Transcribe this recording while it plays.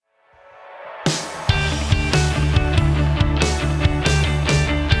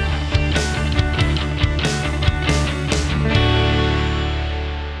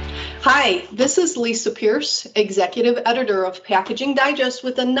Hi, this is Lisa Pierce, Executive Editor of Packaging Digest,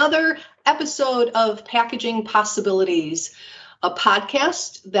 with another episode of Packaging Possibilities, a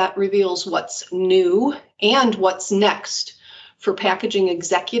podcast that reveals what's new and what's next for packaging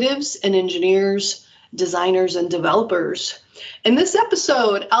executives and engineers, designers, and developers. In this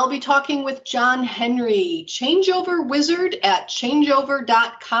episode, I'll be talking with John Henry, changeover wizard at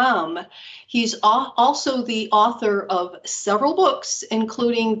changeover.com. He's also the author of several books,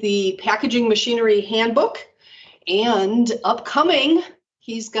 including the Packaging Machinery Handbook, and upcoming,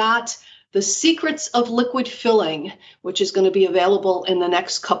 he's got The Secrets of Liquid Filling, which is going to be available in the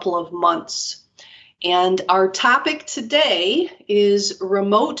next couple of months. And our topic today is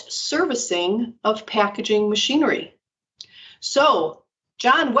remote servicing of packaging machinery. So,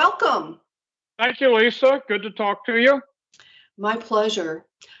 John, welcome. Thank you, Lisa. Good to talk to you. My pleasure.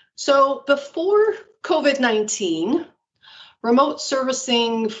 So, before COVID-19, remote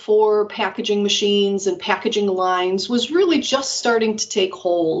servicing for packaging machines and packaging lines was really just starting to take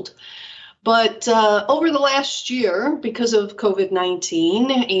hold. But over the last year, because of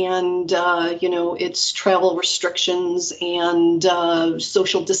COVID-19 and, its travel restrictions and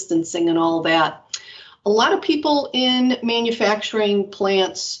social distancing and all that, a lot of people in manufacturing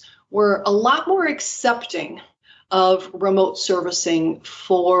plants were a lot more accepting of remote servicing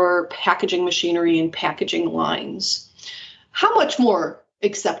for packaging machinery and packaging lines. How much more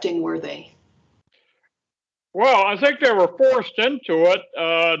accepting were they? Well, I think they were forced into it.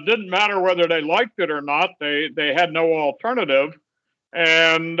 Didn't matter whether they liked it or not. They had no alternative.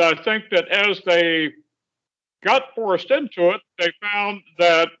 And I think that as they got forced into it, they found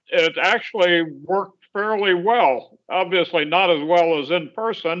that it actually worked fairly well. Obviously not as well as in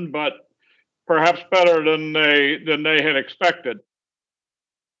person, but perhaps better than they had expected.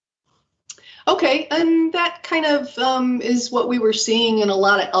 Okay, and that kind of is what we were seeing in a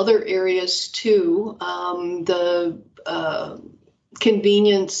lot of other areas too. The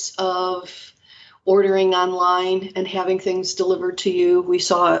convenience of ordering online and having things delivered to you. We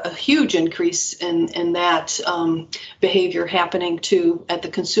saw a huge increase in that behavior happening too at the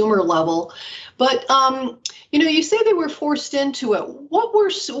consumer level. But you say they were forced into it.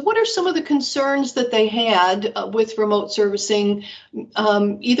 What are some of the concerns that they had with remote servicing,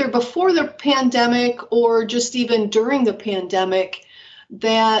 either before the pandemic or just even during the pandemic,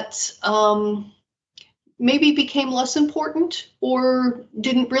 that maybe became less important or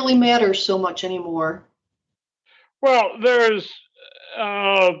didn't really matter so much anymore? Well, there's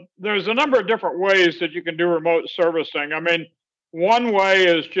a number of different ways that you can do remote servicing. I mean, one way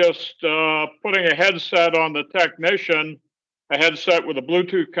is just putting a headset on the technician, a headset with a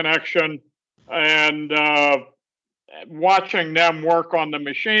Bluetooth connection, and watching them work on the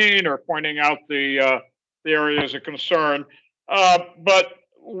machine or pointing out the areas of concern. But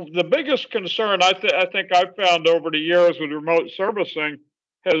the biggest concern I think I've found over the years with remote servicing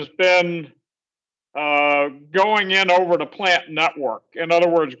has been going in over the plant network. In other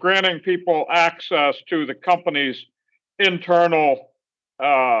words, granting people access to the company's internal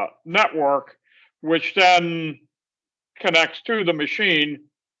network, which then connects to the machine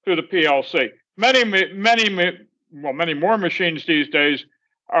through the PLC. Many more machines these days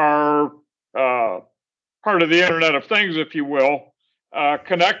are part of the Internet of Things, if you will,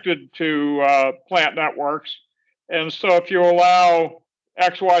 connected to plant networks. And so if you allow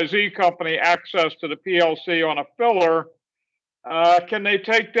XYZ company access to the PLC on a filler, can they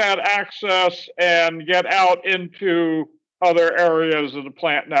take that access and get out into other areas of the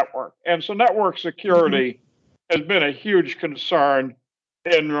plant network? And so network security has been a huge concern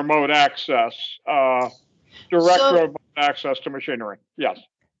in remote access, direct remote access to machinery. Yes.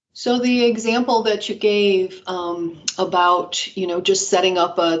 So the example that you gave about, just setting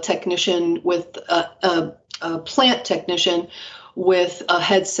up a technician with a plant technician with a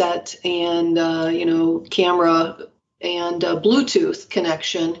headset and, camera and a Bluetooth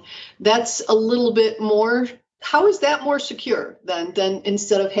connection, that's a little bit more. How is that more secure than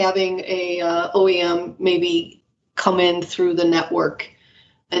instead of having a OEM maybe come in through the network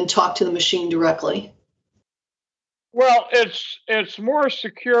and talk to the machine directly? Well, it's more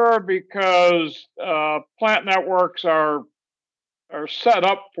secure because plant networks are set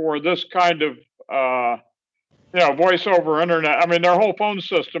up for this kind of voice over internet. I mean, their whole phone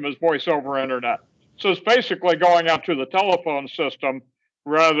system is voice over internet, so it's basically going out to the telephone system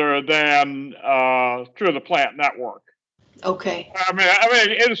rather than through the plant network. Okay. I mean,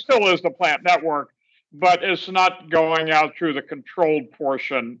 it still is the plant network, but it's not going out through the controlled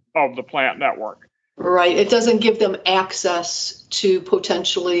portion of the plant network. Right. It doesn't give them access to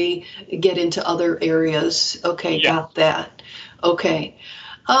potentially get into other areas. Okay, yeah. Got that. Okay.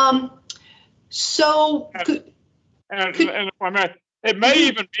 So and if I may, it may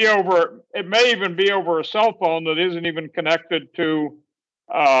even be over a cell phone that isn't even connected to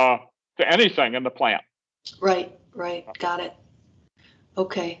anything in the plant. Right, got it.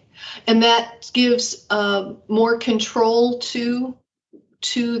 Okay, and that gives more control to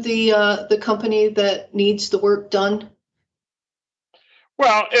the company that needs the work done.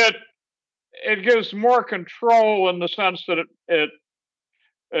 Well, it gives more control in the sense that it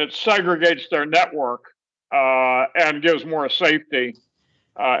segregates their network and gives more safety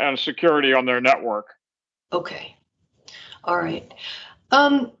and security on their network. Okay, all right.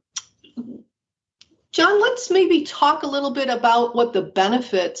 John, let's maybe talk a little bit about what the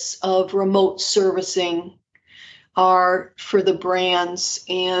benefits of remote servicing are for the brands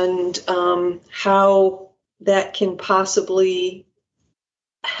and how that can possibly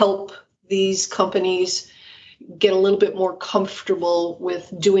help these companies get a little bit more comfortable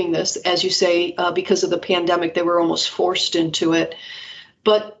with doing this. As you say, because of the pandemic, they were almost forced into it.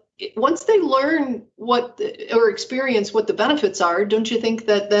 But once they learn or experience what the benefits are, don't you think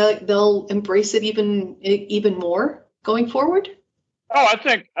that they'll embrace it even more going forward? Oh, I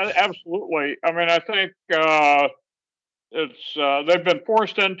think absolutely. I mean, I think they've been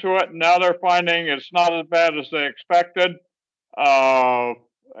forced into it, and now they're finding it's not as bad as they expected.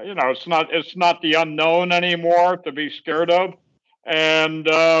 It's not the unknown anymore to be scared of, and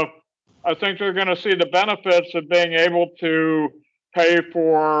I think they're going to see the benefits of being able to pay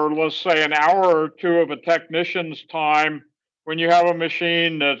for, let's say, an hour or two of a technician's time when you have a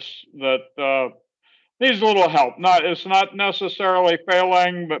machine that needs a little help. It's not necessarily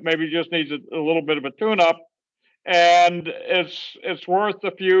failing, but maybe just needs a little bit of a tune-up, and it's worth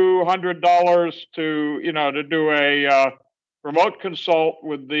a few $100s to do a remote consult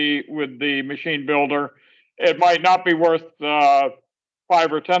with the machine builder. It might not be worth $5,000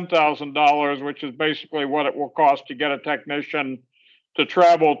 or $10,000, which is basically what it will cost to get a technician to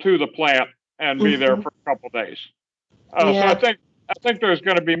travel to the plant and be there for a couple of days. So I think there's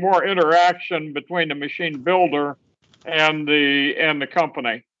going to be more interaction between the machine builder and the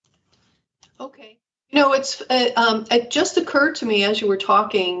company. Okay. It just occurred to me as you were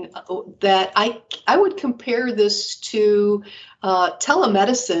talking that I would compare this to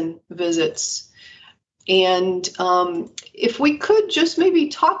telemedicine visits. And if we could just maybe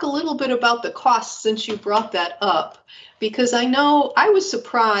talk a little bit about the costs, since you brought that up, because I know I was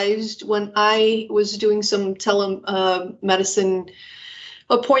surprised when I was doing some telemedicine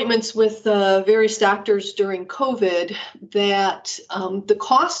appointments with various doctors during COVID that the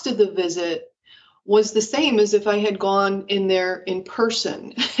cost of the visit was the same as if I had gone in there in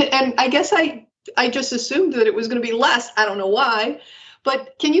person. And I guess I just assumed that it was going to be less. I don't know why.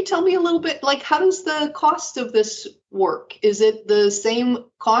 But can you tell me a little bit, like, how does the cost of this work? Is it the same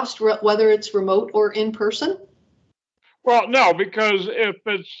cost whether it's remote or in person? Well, no, because if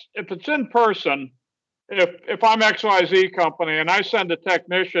it's in person, if I'm XYZ company and I send a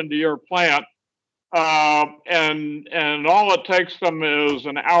technician to your plant, and all it takes them is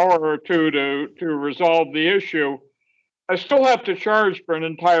an hour or two to resolve the issue, I still have to charge for an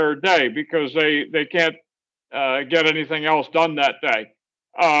entire day because they can't get anything else done that day.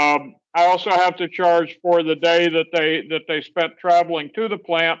 I also have to charge for the day that they spent traveling to the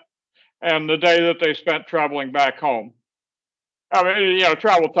plant and the day that they spent traveling back home. I mean,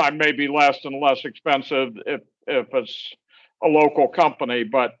 travel time may be less and less expensive if it's a local company,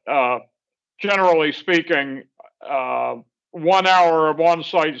 but generally speaking, 1 hour of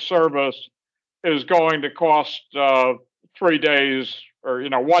on-site service is going to cost 3 days, or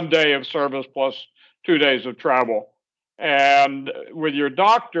 1 day of service plus 2 days of travel. And with your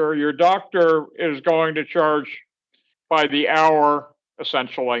doctor is going to charge by the hour,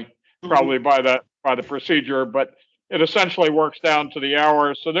 essentially, probably by the procedure, but it essentially works down to the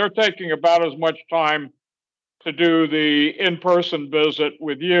hour. So they're taking about as much time to do the in-person visit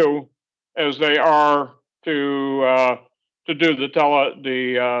with you as they are to do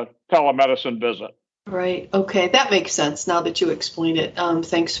the telemedicine visit. Right. Okay. That makes sense now that you explained it.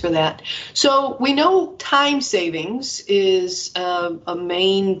 Thanks for that. So we know time savings is a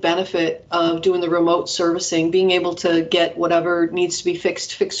main benefit of doing the remote servicing, being able to get whatever needs to be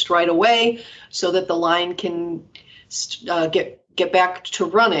fixed right away so that the line can get back to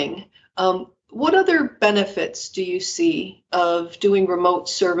running. What other benefits do you see of doing remote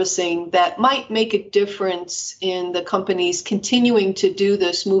servicing that might make a difference in the companies continuing to do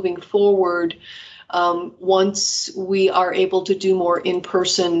this moving forward once we are able to do more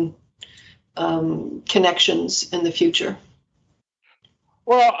in-person connections in the future?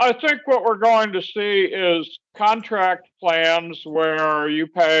 Well, I think what we're going to see is contract plans where you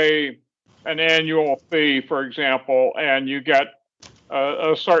pay an annual fee, for example, and you get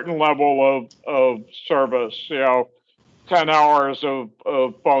a certain level of service, 10 hours of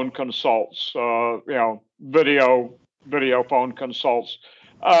phone consults, video phone consults.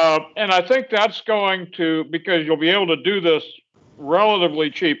 And I think that's going to, because you'll be able to do this relatively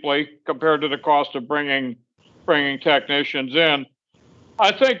cheaply compared to the cost of bringing technicians in.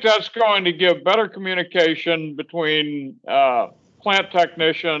 I think that's going to give better communication between plant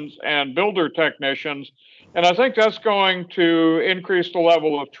technicians and builder technicians. And I think that's going to increase the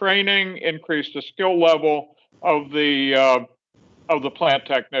level of training, increase the skill level of the plant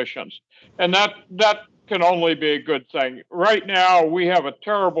technicians. And that can only be a good thing. Right now, we have a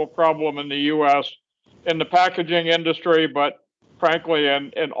terrible problem in the U.S. in the packaging industry, but frankly,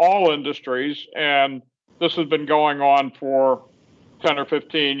 in all industries. And this has been going on for 10 or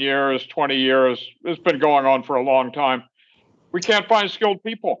 15 years, 20 years. It's been going on for a long time. We can't find skilled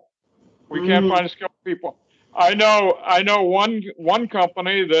people. We can't find skilled people. I know one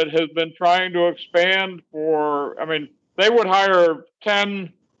company that has been trying to expand they would hire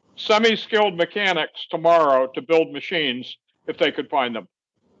 10 semi-skilled mechanics tomorrow to build machines if they could find them.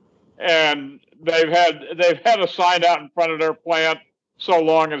 And they've had a sign out in front of their plant so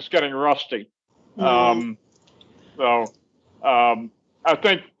long it's getting rusty. I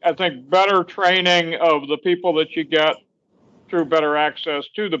think better training of the people that you get through better access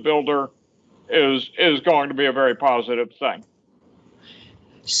to the builder is going to be a very positive thing.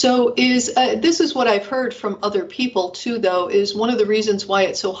 So this is what I've heard from other people too, though, is one of the reasons why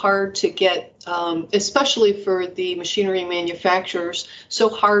it's so hard to get, especially for the machinery manufacturers, so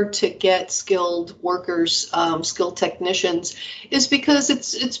hard to get skilled workers, skilled technicians, is because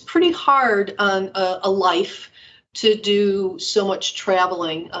it's pretty hard on a life to do so much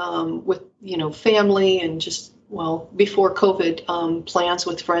traveling with, family and just, before COVID, plans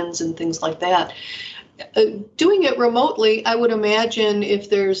with friends and things like that. Doing it remotely, I would imagine if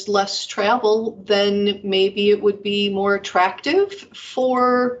there's less travel, then maybe it would be more attractive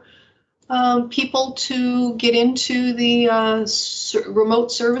for people to get into the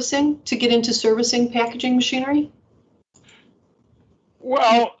remote servicing, to get into servicing packaging machinery.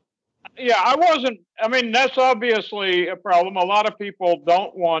 Well, yeah, that's obviously a problem. A lot of people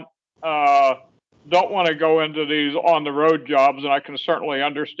don't want to go into these on the road jobs, and I can certainly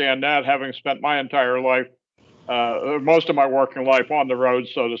understand that, having spent my entire life, most of my working life on the road,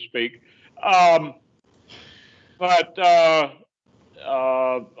 so to speak. But a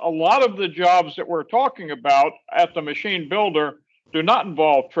lot of the jobs that we're talking about at the machine builder do not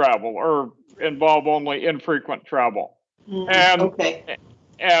involve travel or involve only infrequent travel.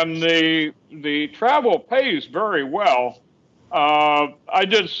 And the travel pays very well. I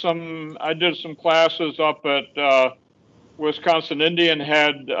did some classes up at Wisconsin Indian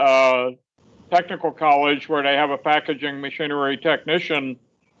Head Technical College, where they have a packaging machinery technician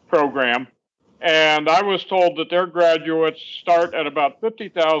program, and I was told that their graduates start at about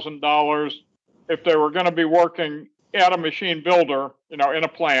 $50,000 if they were going to be working at a machine builder, in a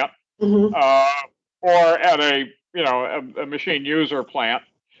plant, or at a machine user plant.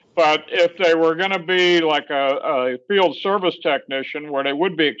 But if they were going to be like a field service technician, where they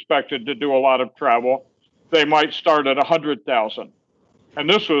would be expected to do a lot of travel, they might start at $100,000. And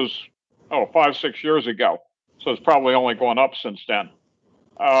this was 5-6 years ago, so it's probably only gone up since then.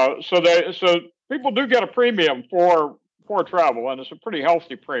 So people do get a premium for travel, and it's a pretty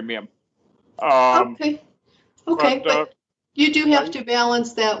healthy premium. Okay, but you do have to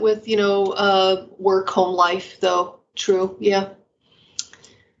balance that with work home life, though. True, yeah.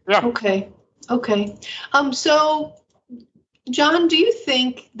 Yeah. Okay. So, John, do you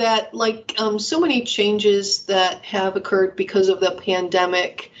think that, so many changes that have occurred because of the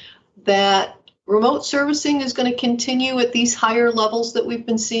pandemic, that remote servicing is going to continue at these higher levels that we've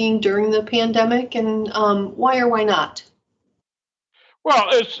been seeing during the pandemic? And why or why not? Well,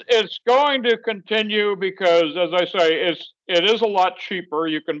 it's going to continue because, as I say, it is a lot cheaper.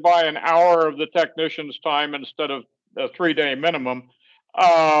 You can buy an hour of the technician's time instead of a 3-day minimum.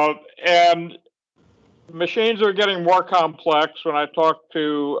 And machines are getting more complex. When I talked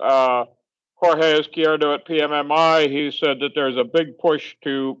to Jorge Izquierdo at PMMI, he said that there's a big push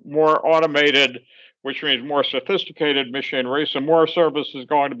to more automated, which means more sophisticated machinery. So more service is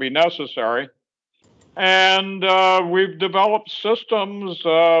going to be necessary. And we've developed systems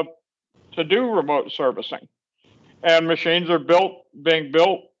to do remote servicing. And machines are being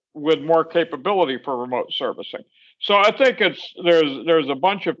built with more capability for remote servicing. So I think there's a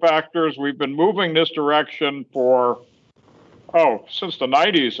bunch of factors. We've been moving this direction for since the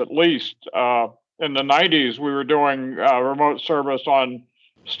 90s at least. In the 90s, we were doing remote service on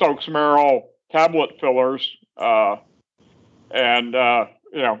Stokes Merrill tablet fillers, and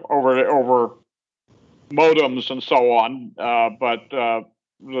over modems and so on. But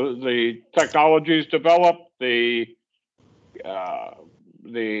the technologies developed, the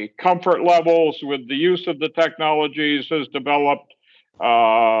comfort levels with the use of the technologies has developed.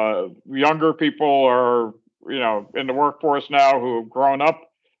 Younger people are, in the workforce now who have grown up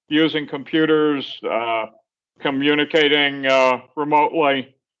using computers, communicating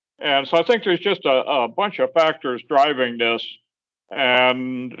remotely. And so I think there's just a bunch of factors driving this,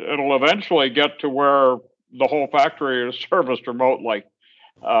 and it'll eventually get to where the whole factory is serviced remotely.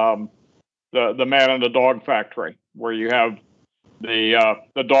 The man and the dog factory, where you have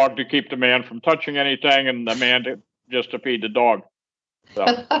the dog to keep the man from touching anything, and the man to feed the dog. So.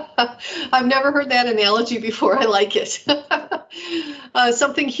 I've never heard that analogy before. I like it.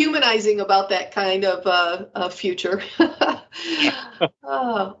 Something humanizing about that kind of future.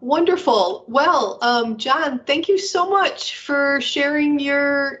 Wonderful. Well, John, thank you so much for sharing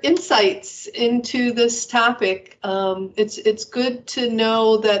your insights into this topic. It's good to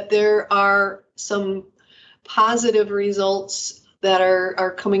know that there are some positive results that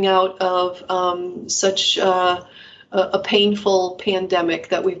are coming out of such a painful pandemic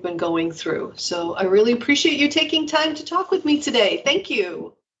that we've been going through. So I really appreciate you taking time to talk with me today. Thank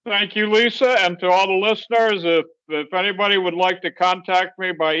you. Thank you, Lisa. And to all the listeners, if anybody would like to contact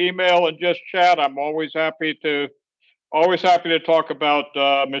me by email and just chat, I'm always happy to talk about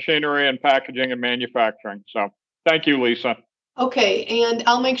machinery and packaging and manufacturing. So thank you, Lisa. Okay, and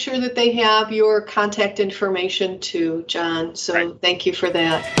I'll make sure that they have your contact information too, John. So Thank you for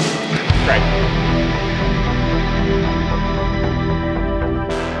that. Great.